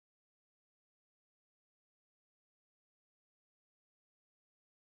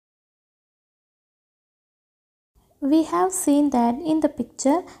We have seen that in the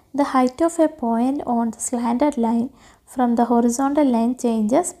picture, the height of a point on the slanted line from the horizontal line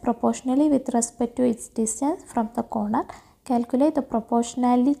changes proportionally with respect to its distance from the corner. Calculate the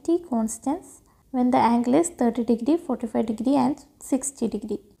proportionality constants when the angle is 30 degree, 45 degree and 60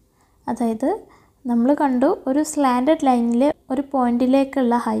 degree. അതായത് നമ്മൾ കണ്ടു ഒരു slanted ലൈനിലെ ഒരു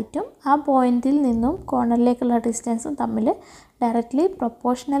പോയിന്റിലേക്കുള്ള ഹൈറ്റും ആ പോയിന്റിൽ നിന്നും കോർണറിലേക്കുള്ള ഡിസ്റ്റൻസും തമ്മിൽ ഡയറക്റ്റ്ലി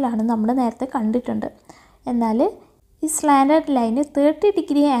പ്രൊപ്പോർഷണൽ ആണ് നമ്മൾ നേരത്തെ കണ്ടിട്ടുണ്ട്. എന്നാൽ ഈ സ്ലാൻഡഡ് ലൈന് 30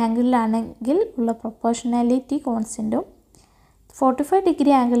 ഡിഗ്രി ആംഗിളിലാണെങ്കിൽ ഉള്ള proportionality കോൺസ്റ്റൻറ്റും 45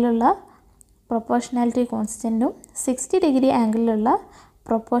 degree ആംഗിളിലുള്ള proportionality കോൺസ്റ്റൻറ്റും 60 degree ആംഗിളിലുള്ള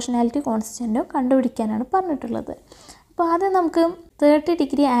proportionality കോൺസ്റ്റൻറ്റും കണ്ടുപിടിക്കാനാണ് പറഞ്ഞിട്ടുള്ളത്. അപ്പോൾ ആദ്യം നമുക്ക് 30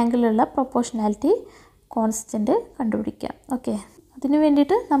 ഡിഗ്രി ആംഗിളിലുള്ള പ്രൊപ്പോർഷണാലിറ്റി കോൺസ്റ്റൻറ്റ് കണ്ടുപിടിക്കാം. ഓക്കെ, അതിന്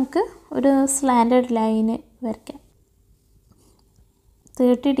വേണ്ടിയിട്ട് നമുക്ക് ഒരു സ്ലാൻഡഡ് ലൈന് വരയ്ക്കാം.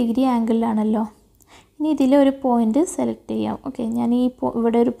 30 ഡിഗ്രി ആംഗിളിലാണല്ലോ. ഇനി ഇതിൽ ഒരു പോയിൻ്റ് സെലക്ട് ചെയ്യാം. ഓക്കെ, ഞാൻ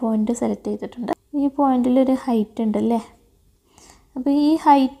ഇവിടെ ഒരു പോയിൻ്റ് സെലക്ട് ചെയ്തിട്ടുണ്ട്. ഈ പോയിൻ്റിൽ ഒരു ഹൈറ്റ് ഉണ്ടല്ലേ. അപ്പോൾ ഈ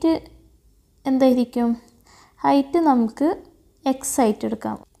ഹൈറ്റ് എന്തായിരിക്കും? ഹൈറ്റ് നമുക്ക് എക്സ് ഹൈറ്റ്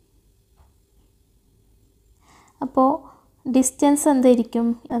എടുക്കാം. അപ്പോൾ ഡിസ്റ്റൻസ് എന്തായിരിക്കും?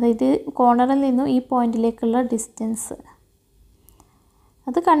 അതായത് കോർണറിൽ നിന്നും ഈ പോയിന്റിലേക്കുള്ള ഡിസ്റ്റൻസ്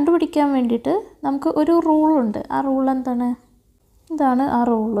അത് കണ്ടുപിടിക്കാൻ വേണ്ടിയിട്ട് നമുക്ക് ഒരു റൂളുണ്ട്. ആ റൂൾ എന്താണ്? ഇതാണ് ആ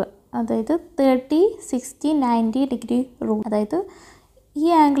റൂള്. അതായത് 30, 60, 90 ഡിഗ്രി റൂൾ. അതായത് ഈ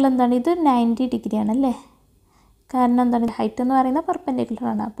ആംഗിൾ എന്താണ്? ഇത് 90 ഡിഗ്രി ആണല്ലേ. കാരണം എന്താണ്? ഹൈറ്റ് എന്ന് പറയുന്നത്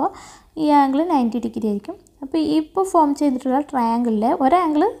പെർപെൻഡിക്കുലറാണ്. അപ്പോൾ ഈ ആംഗിൾ 90 ഡിഗ്രി ആയിരിക്കും. അപ്പോൾ ഇപ്പോൾ ഫോം ചെയ്തിട്ടുള്ള ട്രയാങ്കിളിലെ ഒരു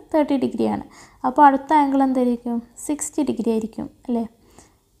ആംഗിൾ 30 ഡിഗ്രിയാണ്. അപ്പോൾ അടുത്ത ആംഗിൾ എന്തായിരിക്കും? 60 ഡിഗ്രി ആയിരിക്കും അല്ലേ.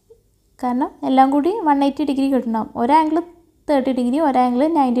 കാരണം എല്ലാം കൂടി 180 ഡിഗ്രി കിട്ടണം. ഒരു ആംഗിൾ 30 ഡിഗ്രി, ഒരു ആംഗിൾ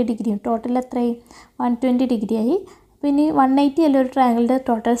 90 ഡിഗ്രിയും. ടോട്ടൽ എത്രയായി? 120 ഡിഗ്രി ആയി. പിന്നെ 180 അല്ലേ ഒരു ട്രയാങ്കിളിൻ്റെ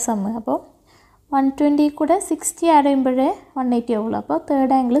ടോട്ടൽ സമ്മ്. അപ്പോൾ 120 കൂടെ 60 ആഡ് ചെയ്യുമ്പോഴേ 180 ആവുള്ളൂ. അപ്പോൾ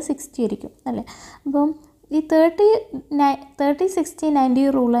തേർഡ് ആംഗിൾ 60 ആയിരിക്കും അല്ലേ. അപ്പം ഈ 30, 60, 90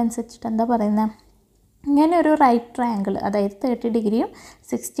 റൂൾ അനുസരിച്ചിട്ട് എന്താ പറയുന്നത്? ഇങ്ങനെ ഒരു റൈറ്റ് ട്രയാങ്കിൾ, അതായത് 30 ഡിഗ്രിയും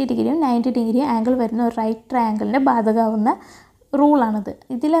 60 ഡിഗ്രിയും 90 ഡിഗ്രിയും ആംഗിൾ വരുന്ന ഒരു റൈറ്റ് ട്രയാങ്കിളിന് ബാധകമാവുന്ന റൂളാണിത്.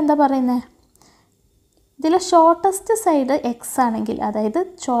 ഇതിലെന്താ പറയുന്നത്? ഇതിലെ ഷോർട്ടസ്റ്റ് സൈഡ് എക്സ് ആണെങ്കിൽ, അതായത്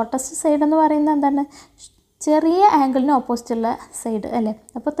ഷോർട്ടസ്റ്റ് സൈഡ് എന്ന് പറയുന്നത് എന്താണ്? ചെറിയ ആംഗിളിന് ഓപ്പോസിറ്റുള്ള സൈഡ് അല്ലേ.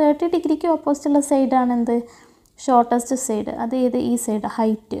 അപ്പോൾ 30 ഡിഗ്രിക്ക് ഓപ്പോസിറ്റുള്ള സൈഡാണ് എന്ത്? Shortest side. അത് ഏത്? ഈ സൈഡ്,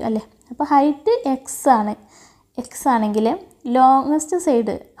 ഹൈറ്റ് അല്ലേ. അപ്പോൾ ഹൈറ്റ് എക്സ് ആണ്. എക്സ് ആണെങ്കിൽ ലോങ്ങസ്റ്റ്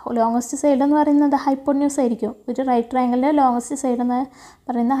സൈഡ് എന്ന് പറയുന്നത് ഹൈപ്പോന്യൂസ് ആയിരിക്കും. ഒരു റൈറ്റ് ട്രയാങ്കിളിൻ്റെ ലോങ്ങസ്റ്റ് സൈഡ് എന്ന്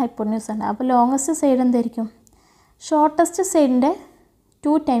പറയുന്നത് ഹൈപ്പോന്യൂസ് ആണ്. അപ്പോൾ ലോങ്ങസ്റ്റ് സൈഡ് എന്തായിരിക്കും? ഷോർട്ടസ്റ്റ് സൈഡിൻ്റെ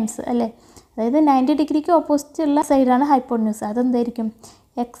 2 ടൈംസ് അല്ലേ. അതായത് 90 ഡിഗ്രിക്ക് ഓപ്പോസിറ്റുള്ള സൈഡാണ് ഹൈപ്പോന്യൂസ്. അതെന്തായിരിക്കും?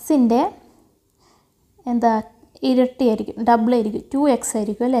 എക്സിൻ്റെ എന്താ ഇരട്ടിയായിരിക്കും, ഡബിൾ ആയിരിക്കും, 2x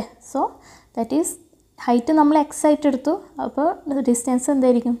ആയിരിക്കും അല്ലേ. സോ ദാറ്റ് ഈസ് ഹൈറ്റ് നമ്മൾ എക്സ് ആയിട്ട് എടുത്തു. അപ്പോൾ ഡിസ്റ്റൻസ്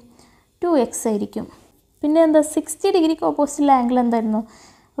എന്തായിരിക്കും? 2x ആയിരിക്കും. പിന്നെ എന്താ? 60 ഡിഗ്രിക്ക് ഓപ്പോസിറ്റുള്ള ആംഗിൾ എന്തായിരുന്നു?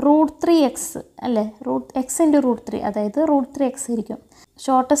 √3x അല്ലേ. x × √3, അതായത് √3x ആയിരിക്കും.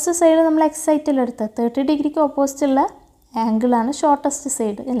 ഷോർട്ടസ്റ്റ് സൈഡ് നമ്മൾ എക്സ് ആയിട്ടല്ല എടുത്തത്. 30 ഡിഗ്രിക്ക് ഓപ്പോസിറ്റുള്ള ആംഗിളാണ് ഷോർട്ടസ്റ്റ്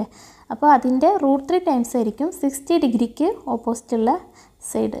സൈഡ് അല്ലേ. അപ്പോൾ അതിൻ്റെ √3 ടൈംസ് ആയിരിക്കും 60 ഡിഗ്രിക്ക് ഓപ്പോസിറ്റുള്ള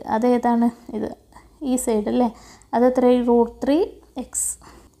സൈഡ്. അതേതാണ്? ഇത് ഈ സൈഡ് അല്ലേ. അത് എത്ര? √3x.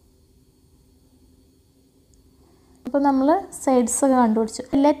 അപ്പോൾ നമ്മൾ സൈഡ്സ് ഒക്കെ കണ്ടുപിടിച്ചു.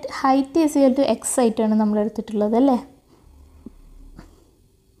 Let height is equal to X ആയിട്ടാണ് നമ്മൾ എടുത്തിട്ടുള്ളത് അല്ലേ.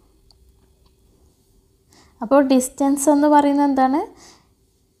 അപ്പോൾ ഡിസ്റ്റൻസ് എന്ന് പറയുന്നത് എന്താണ്?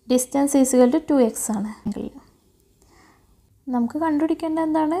 Distance is equal to 2x ആണ്. നമുക്ക് കണ്ടുപിടിക്കേണ്ടത്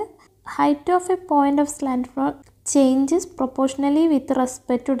എന്താണ്? Height of A point of slant changes proportionally with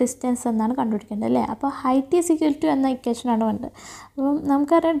respect to distance എന്നാണ് കണ്ടുപിടിക്കേണ്ടത് അല്ലേ. അപ്പോൾ ഹൈറ്റ് ഈസ് ഈക്വൽ ടു എന്ന ഇക്വേഷനാണ് വേണ്ടത്. അപ്പം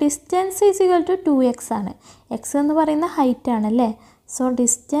നമുക്കറിയാം distance is equal to 2x ആണ്. എക്സ് എന്ന് പറയുന്ന ഹൈറ്റ് ആണല്ലേ. So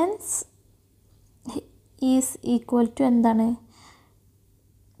distance is equal to എന്താണ്?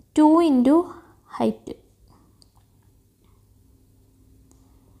 2 × ഹൈറ്റ്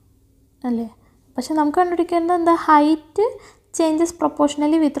അല്ലേ. പക്ഷെ നമുക്ക് കണ്ടുപിടിക്കേണ്ടത് എന്താ? Height changes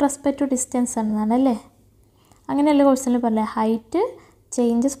proportionally with respect to distance എന്നാണ് അല്ലേ. അങ്ങനെയല്ല ക്വസ്റ്റ്യനിൽ പറഞ്ഞത്. Height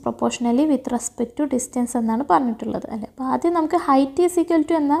changes proportionally with respect to distance എന്നാണ് പറഞ്ഞിട്ടുള്ളത് അല്ലേ. അപ്പോൾ ആദ്യം നമുക്ക് ഹൈറ്റ് ഈസ് ഈക്വൽ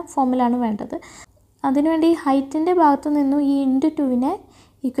ടു എന്ന ഫോമിലാണ് വേണ്ടത്. അതിനുവേണ്ടി ഈ ഹൈറ്റിൻ്റെ ഭാഗത്തു നിന്നും ഈ *2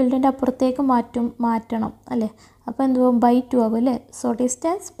 ഈക്വലിൻ്റെ അപ്പുറത്തേക്ക് മാറ്റണം അല്ലേ. അപ്പോൾ എന്തുവാകും? /2 ആകും അല്ലേ. So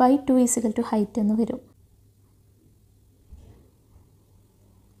distance /2 is equal to height എന്ന് വരും.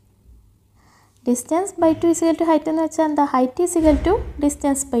 Distance /2 is equal to height എന്ന് വെച്ചാൽ എന്താ? Height is equal to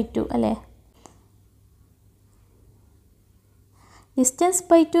distance /2 അല്ലേ. ഡിസ്റ്റൻസ്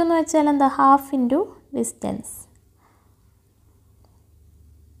 /2 എന്ന് വെച്ചാൽ എന്താ? ഹാഫ് ഇൻറ്റു ഡിസ്റ്റൻസ്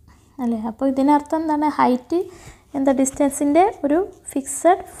അല്ലേ. അപ്പോൾ ഇതിനർത്ഥം എന്താണ്? ഹൈറ്റ് എന്താ ഡിസ്റ്റൻസിൻ്റെ ഒരു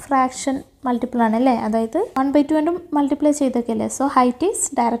ഫിക്സഡ് ഫ്രാക്ഷൻ മൾട്ടിപ്പിൾ ആണ് അല്ലേ, അതായത് 1/2 കൊണ്ട് മൾട്ടിപ്ലൈ ചെയ്തൊക്കെ അല്ലേ. So height is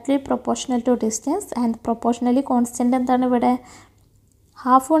directly proportional to distance and proportionally constant എന്താണ് ഇവിടെ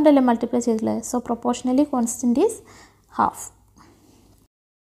ഹാഫ് കൊണ്ടല്ലേ മൾട്ടിപ്ലൈ ചെയ്തില്ലേ. So proportionally constant is half.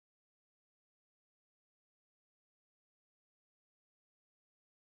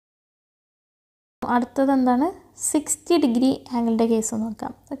 അടുത്തത് എന്താണ് 60 ഡിഗ്രി ആംഗിളിൻ്റെ കേസ്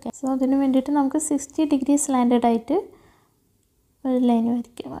നോക്കാം. ഓക്കെ, സോ അതിന് വേണ്ടിയിട്ട് നമുക്ക് 60 ഡിഗ്രി സ്ലാൻഡഡ് ആയിട്ട് ഒരു ലൈൻ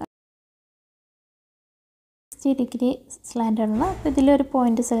വരയ്ക്കാം. 60 ഡിഗ്രി സ്ലാൻഡഡ് ആണ്. അപ്പോൾ ഇതിലൊരു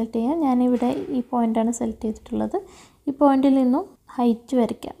പോയിൻ്റ് സെലക്ട് ചെയ്യാം. ഞാനിവിടെ ഈ പോയിൻ്റാണ് സെലക്ട് ചെയ്തിട്ടുള്ളത്. ഈ പോയിന്റിൽ നിന്നും ഹൈറ്റ്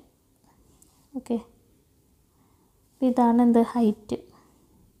വരയ്ക്കാം. ഓക്കെ, ഇതാണ് എന്ത് ഹൈറ്റ്.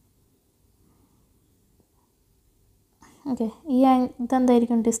 ഓക്കെ,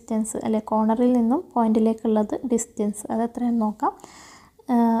 ഇതെന്തായിരിക്കും ഡിസ്റ്റൻസ് അല്ലെ, കോർണറിൽ നിന്നും പോയിന്റിലേക്കുള്ളത് ഡിസ്റ്റൻസ്. അത് എത്രയാണെന്ന് നോക്കാം.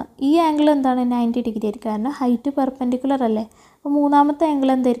 ഈ ആംഗിൾ എന്താണ് 90 ഡിഗ്രി ആയിരിക്കും, കാരണം ഹൈറ്റ് പെർപെൻഡിക്കുലർ അല്ലേ. അപ്പോൾ മൂന്നാമത്തെ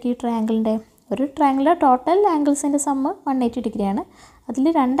ആംഗിൾ എന്തായിരിക്കും ഈ ട്രയാങ്കിളിൻ്റെ, ഒരു ട്രയാങ്കിളിൻ്റെ ടോട്ടൽ ആംഗിൾസിൻ്റെ സമ്മ് 180 ഡിഗ്രിയാണ്. അതിൽ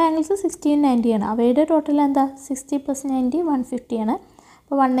രണ്ട് ആംഗിൾസ് 60 ഉം 90 ആണ്. അവയുടെ ടോട്ടൽ എന്താ 60 + 90 150 ആണ്.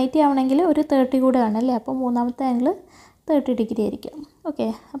 അപ്പോൾ 180 ആവണമെങ്കിൽ ഒരു 30 കൂടെ ആണ് അല്ലേ. അപ്പോൾ മൂന്നാമത്തെ ആംഗിൾ 30 ഡിഗ്രി ആയിരിക്കും. ഓക്കെ,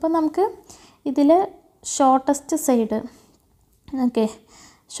 അപ്പോൾ നമുക്ക് ഇതിൽ shortest side, okay,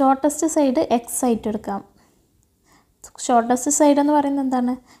 shortest side X ആയിട്ട് എടുക്കാം. ഷോർട്ടസ്റ്റ് സൈഡ് എന്ന് പറയുന്നത്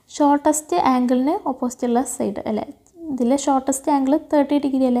എന്താണ്, ഷോർട്ടസ്റ്റ് ആംഗിളിന് ഓപ്പോസിറ്റുള്ള സൈഡ് അല്ലേ. ഇതിലെ ഷോർട്ടസ്റ്റ് ആംഗിൾ 30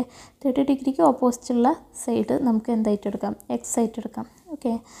 ഡിഗ്രി അല്ലേ. 30 ഡിഗ്രിക്ക് ഓപ്പോസിറ്റുള്ള സൈഡ് നമുക്ക് എന്തായിട്ട് എടുക്കാം, എക്സ് ആയിട്ട് എടുക്കാം.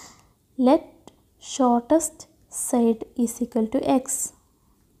 Okay, let shortest side is equal to X.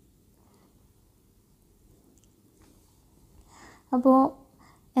 അപ്പോൾ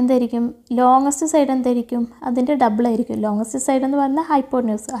എന്തായിരിക്കും ലോങ്ങസ്റ്റ് സൈഡ് എന്തായിരിക്കും, അതിൻ്റെ ഡബിൾ ആയിരിക്കും. ലോങ്ങസ്റ്റ് സൈഡ് എന്ന് പറയുന്നത്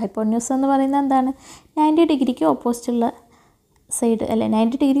ഹൈപ്പോട്ന്യൂസ്. ഹൈപ്പോട്ന്യൂസ് എന്ന് പറയുന്നത് എന്താണ് 90 ഡിഗ്രിക്ക് ഓപ്പോസിറ്റുള്ള സൈഡ് അല്ലേ.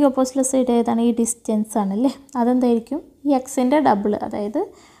 90 ഡിഗ്രിക്ക് ഓപ്പോസിറ്റുള്ള സൈഡ് ഏതാണ്, ഈ ഡിസ്റ്റൻസ് ആണല്ലേ. അതെന്തായിരിക്കും ഈ എക്സിൻ്റെ ഡബിൾ, അതായത്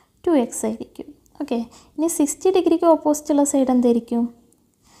 2x ആയിരിക്കും. ഓക്കെ, ഇനി 60 ഡിഗ്രിക്ക് ഓപ്പോസിറ്റുള്ള സൈഡ് എന്തായിരിക്കും,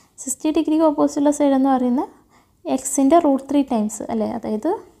 60 ഡിഗ്രിക്ക് ഓപ്പോസിറ്റുള്ള സൈഡ് എന്ന് പറയുന്നത് എക്സിൻ്റെ √3 ടൈംസ് അല്ലേ,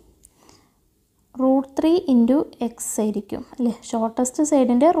 അതായത് √3 × x ആയിരിക്കും അല്ലേ. ഷോർട്ടസ്റ്റ്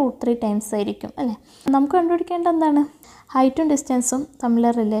സൈഡിൻ്റെ √3 ടൈംസ് ആയിരിക്കും അല്ലേ. നമുക്ക് കണ്ടുപിടിക്കേണ്ട എന്താണ്, ഹൈറ്റും ഡിസ്റ്റൻസും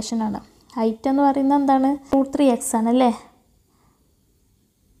തമ്മിലുള്ള റിലേഷനാണ്. ഹൈറ്റ് എന്ന് പറയുന്നത് എന്താണ് √3x ആണല്ലേ.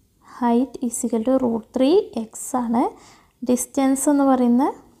 Height is equal to √3x ആണ്. ഡിസ്റ്റൻസ് എന്ന്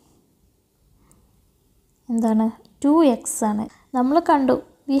പറയുന്നത് എന്താണ് 2x ആണ്. നമ്മൾ കണ്ടു,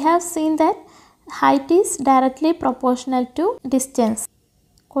 we have seen that height is directly proportional to distance.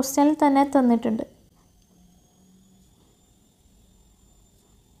 ക്വസ്റ്റ്യനിൽ തന്നെ തന്നിട്ടുണ്ട്.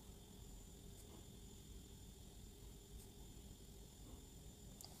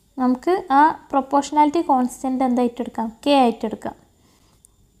 നമുക്ക് ആ പ്രൊപ്പോർഷണാലിറ്റി കോൺസ്റ്റൻറ്റ് എന്തായിട്ട് എടുക്കാം, k ആയിട്ട് എടുക്കാം.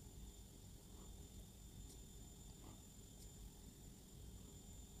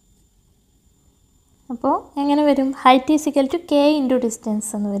 അപ്പോൾ എങ്ങനെ വരും, height is equal to k × distance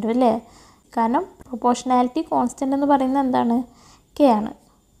എന്ന് വരും അല്ലേ. കാരണം പ്രൊപ്പോർഷണാലിറ്റി കോൺസ്റ്റൻറ്റ് എന്ന് പറയുന്നത് എന്താണ്, k ആണ്.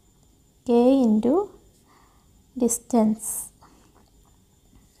 k × ഡിസ്റ്റൻസ്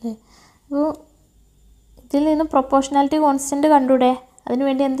അല്ലേ. അപ്പോൾ ഇതിൽ നിന്ന് പ്രൊപ്പോർഷണാലിറ്റി കോൺസ്റ്റൻറ്റ് കണ്ടൂടെ.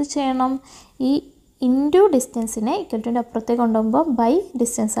 അതിനുവേണ്ടി എന്ത് ചെയ്യണം, ഈ ഇൻറ്റു ഡിസ്റ്റൻസിനെ ഈക്വൽ ടു അപ്പുറത്തേക്ക് കൊണ്ടുപോകുമ്പോൾ ബൈ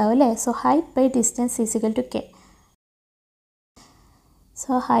ഡിസ്റ്റൻസ് ആവും അല്ലേ. So height by distance is equal to k.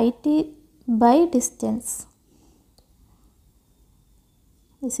 So height by distance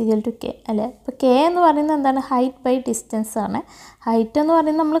is equal to k അല്ലേ. അപ്പോൾ k എന്ന് പറയുന്നത് എന്താണ്, ഹൈറ്റ് ബൈ ഡിസ്റ്റൻസ് ആണ്. ഹൈറ്റ് എന്ന്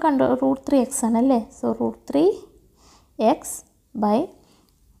പറയുന്നത് നമ്മൾ കണ്ടു √3x ആണ് അല്ലേ. സോ √3x ബൈ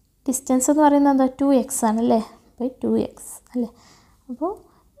ഡിസ്റ്റൻസ് എന്ന് പറയുന്നത് എന്താ 2x ആണല്ലേ, ബൈ 2x അല്ലേ. അപ്പോൾ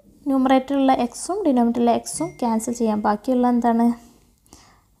ന്യൂമറേറ്ററിലുള്ള എക്സും ഡിനോമിനേറ്ററിലുള്ള എക്സും ക്യാൻസൽ ചെയ്യാം. ബാക്കിയുള്ള എന്താണ്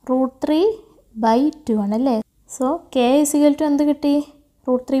 √3/2 ആണല്ലേ. So k is equal to എന്ത് കിട്ടി,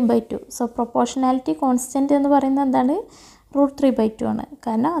 √3/2. സോ പ്രൊപ്പോർഷണാലിറ്റി കോൺസ്റ്റൻറ്റ് എന്ന് പറയുന്നത് എന്താണ് √3/2 ആണ്.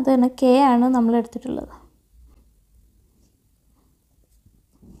 കാരണം അതാണ് k ആണ് നമ്മൾ എടുത്തിട്ടുള്ളത്.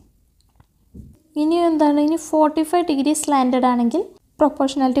 ഇനി എന്താണ്, ഇനി 45 ഡിഗ്രി സ്ലാൻഡഡ് ആണെങ്കിൽ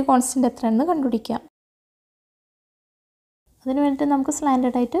പ്രൊപ്പോർഷണാലിറ്റി കോൺസ്റ്റൻറ്റ് എത്രയാണെന്ന് കണ്ടുപിടിക്കാം. അതിന് വേണ്ടിയിട്ട് നമുക്ക്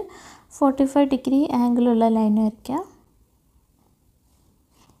സ്ലാൻഡഡ് ആയിട്ട് 45 ഡിഗ്രി ആംഗിളുള്ള ലൈൻ വരയ്ക്കാം.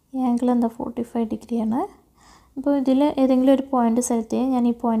 ഈ ആംഗിൾ എന്താ 45 ഡിഗ്രിയാണ്. അപ്പോൾ ഇതിൽ ഏതെങ്കിലും ഒരു പോയിൻ്റ് സെലക്ട് ചെയ്യാം. ഞാൻ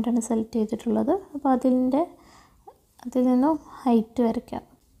ഈ പോയിൻ്റാണ് സെലക്ട് ചെയ്തിട്ടുള്ളത്. അപ്പോൾ അതിൽ നിന്നും ഹൈറ്റ് വരയ്ക്കാം.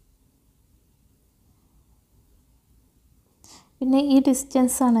 പിന്നെ ഈ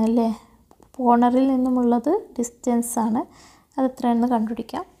ഡിസ്റ്റൻസ് ആണ് അല്ലേ, കോർണറിൽ നിന്നുമുള്ളത് ഡിസ്റ്റൻസ് ആണ്. അത് എത്രയാണെന്ന്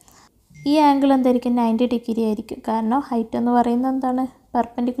കണ്ടുപിടിക്കാം. ഈ ആംഗിൾ എന്തായിരിക്കും 90 ഡിഗ്രി ആയിരിക്കും, കാരണം ഹൈറ്റ് എന്ന് പറയുന്നത് എന്താണ്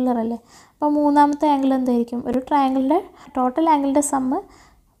പെർപെൻഡിക്കുലർ അല്ലേ. അപ്പോൾ മൂന്നാമത്തെ ആംഗിൾ എന്തായിരിക്കും, ഒരു ട്രയാങ്കിളിൻ്റെ ടോട്ടൽ ആംഗിളിൻ്റെ സമ്മ്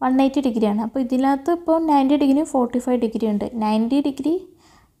 180 ഡിഗ്രിയാണ്. അപ്പോൾ ഇതിനകത്ത് ഇപ്പോൾ 90 ഡിഗ്രി 45 ഡിഗ്രി ഉണ്ട്. 90 ഡിഗ്രി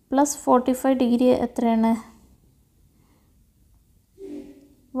പ്ലസ് 45 ഡിഗ്രി എത്രയാണ്?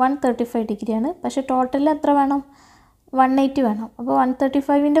 135 ഡിഗ്രിയാണ്. പക്ഷേ ടോട്ടൽ എത്ര വേണം? 180 വേണം. അപ്പോൾ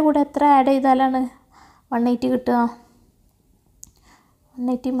 135ൻ്റെ കൂടെ എത്ര ആഡ് ചെയ്താലാണ് 180 കിട്ടുക?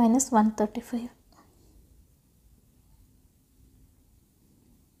 180 മൈനസ് 135.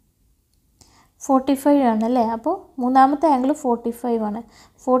 45 ആണല്ലേ. അപ്പോൾ മൂന്നാമത്തെ ആംഗിൾ 45 ആണ്.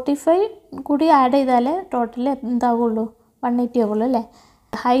 45 കൂടി ആഡ് ചെയ്താലേ ടോട്ടൽ എന്താവുള്ളൂ? 180 ആവുള്ളൂ അല്ലേ.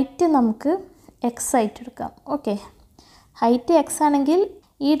 ഹൈറ്റ് നമുക്ക് എക്സ് ആയിട്ട് എടുക്കാം. ഓക്കെ, ഹൈറ്റ് എക്സ് ആണെങ്കിൽ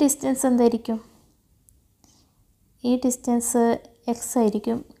ഈ ഡിസ്റ്റൻസ് എന്തായിരിക്കും? ഈ ഡിസ്റ്റൻസ് എക്സ്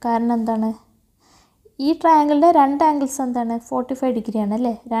ആയിരിക്കും. കാരണം എന്താണ്? ഈ ട്രയാങ്കിളിൻ്റെ രണ്ട് ആംഗിൾസ് എന്താണ്? 45 ഡിഗ്രിയാണ്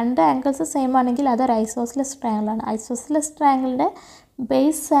അല്ലേ. രണ്ട് ആംഗിൾസ് സെയിം ആണെങ്കിൽ അതൊരു isosceles ട്രയാങ്കിളാണ്. Isosceles ട്രയാങ്കിളിൻ്റെ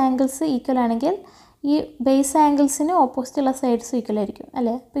base angles equal ആണെങ്കിൽ ഈ ബേസ് ആംഗിൾസിന് ഓപ്പോസിറ്റുള്ള സൈഡ്സ് ഈക്വൽ ആയിരിക്കും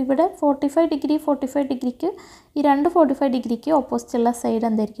അല്ലേ. അപ്പോൾ ഇവിടെ 45 ഡിഗ്രിക്ക് ഈ രണ്ട് 45 ഡിഗ്രിക്ക് ഓപ്പോസിറ്റുള്ള സൈഡ്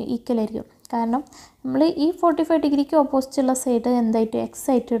എന്തായിരിക്കും? ഈക്വൽ ആയിരിക്കും. കാരണം നമ്മൾ ഈ 45 ഡിഗ്രിക്ക് ഓപ്പോസിറ്റുള്ള സൈഡ് എന്തായിട്ട്? എക്സ്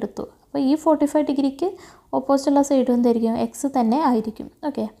ആയിട്ട് എടുത്തു. അപ്പോൾ ഈ 45 ഡിഗ്രിക്ക് ഓപ്പോസിറ്റുള്ള സൈഡ് എന്തായിരിക്കും? എക്സ് തന്നെ ആയിരിക്കും.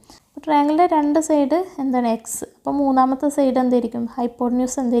 ഓക്കെ, അപ്പോൾ ട്രയാങ്കിളിൻ്റെ രണ്ട് സൈഡ് എന്താണ്? എക്സ്. അപ്പോൾ മൂന്നാമത്തെ സൈഡ് എന്തായിരിക്കും?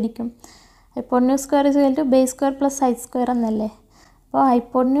 ഹൈപ്പോട്ടന്യൂസ് എന്തായിരിക്കും? Hypotenuse square is equal to base square plus side square എന്നല്ലേ. അപ്പോൾ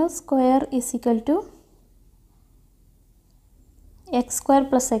hypotenuse square is equal to X square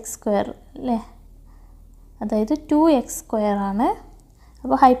plus X square അല്ലേ. അതായത് 2x സ്ക്വയർ ആണ്.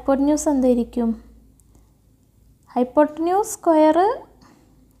 അപ്പോൾ ഹൈപ്പോട്ടന്യൂസ് എന്തായിരിക്കും? ഹൈപ്പോട്ടന്യൂസ് സ്ക്വയർ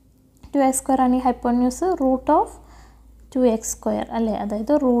 2x സ്ക്വയർ ആണ്. Hypotenuse root of 2x square അല്ലേ.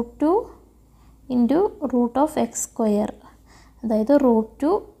 അതായത് √2 into root of X square, അതായത്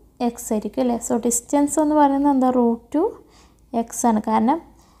 √2x ആയിരിക്കും അല്ലേ. സോ ഡിസ്റ്റൻസ് എന്ന് പറയുന്നത് എന്താ? √2x ആണ്. കാരണം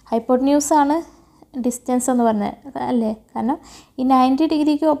ഹൈപ്പോട്ടന്യൂസ് ആണ് ഡിസ്റ്റൻസ് എന്ന് പറയുന്നത് അല്ലേ. കാരണം ഈ 90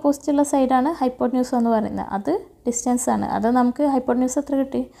 ഡിഗ്രിക്ക് ഓപ്പോസിറ്റുള്ള സൈഡാണ് ഹൈപ്പോട്ടന്യൂസ് എന്ന് പറയുന്നത്. അത് ഡിസ്റ്റൻസ് ആണ്. അത് നമുക്ക് ഹൈപ്പോട്ടന്യൂസ് എത്ര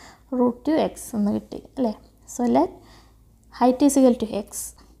കിട്ടി? √2x എന്ന് കിട്ടി അല്ലേ. So let height is equal to X.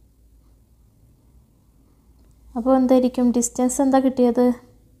 അപ്പോൾ എന്തായിരിക്കും ഡിസ്റ്റൻസ്? എന്താ കിട്ടിയത്?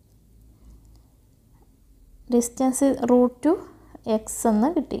 ഡിസ്റ്റൻസ് √2x എന്ന്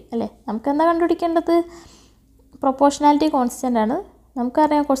കിട്ടി അല്ലേ. നമുക്കെന്താ കണ്ടുപിടിക്കേണ്ടത്? പ്രൊപ്പോർഷണാലിറ്റി കോൺസ്റ്റൻ്റ് ആണ്.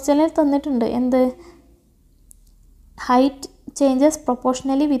 നമുക്കറിയാം ക്വസ്റ്റ്യനിൽ തന്നിട്ടുണ്ട് എന്ത്? Height changes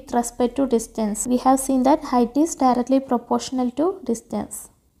proportionally with respect to distance. We have seen that height is directly proportional to distance.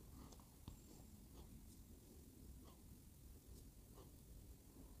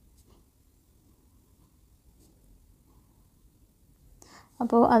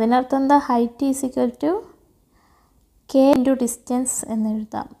 അപ്പോൾ അതിനർത്ഥം എന്താ? Height is equal to k into distance എന്ന്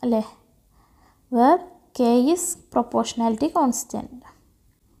എഴുതാം അല്ലേ. Where k is proportionality constant.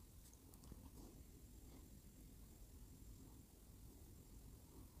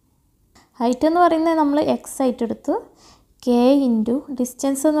 Height എന്ന് പറയുന്നത് നമ്മൾ എക്സ് ആയിട്ട് എടുത്തു. k ഇൻറ്റു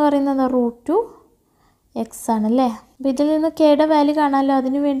ഡിസ്റ്റൻസ് എന്ന് പറയുന്നത് √2x ആണല്ലേ. അപ്പോൾ ഇതിൽ നിന്ന് kയുടെ വാല്യൂ കാണാമല്ലോ.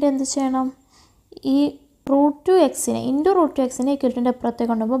 അതിനു വേണ്ടി എന്ത് ചെയ്യണം? ഈ √2xനെ ഇൻറ്റു √2xനെ ഇക്വലിൻ്റെ അപ്പുറത്തേക്ക്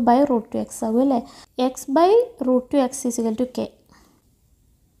കൊണ്ടുപോകുമ്പോൾ ബൈ √2x ആകും അല്ലേ. x by √2x is equal to k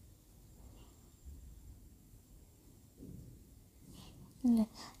അല്ലേ.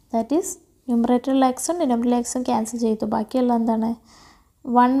 ദാറ്റ് ഈസ് ന്യൂമറേറ്ററിലെ എക്സും ഡിനോമിനേറ്ററിലെ എക്സും ക്യാൻസൽ ചെയ്തു. ബാക്കിയുള്ള എന്താണ്?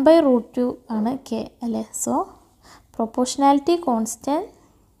 1 ബൈ √2 ആണ് k അല്ലേ. So proportionality constant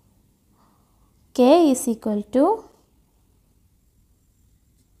k is equal to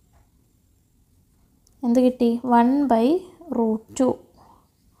എന്ത് കിട്ടി? 1 ബൈ √2.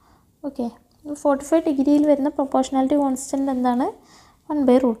 ഓക്കെ, 45 ഡിഗ്രിയിൽ വരുന്ന പ്രൊപ്പോർഷണാലിറ്റി കോൺസ്റ്റൻറ്റ് എന്താണ്? 1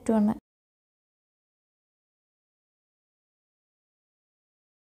 ബൈ √2 ആണ്.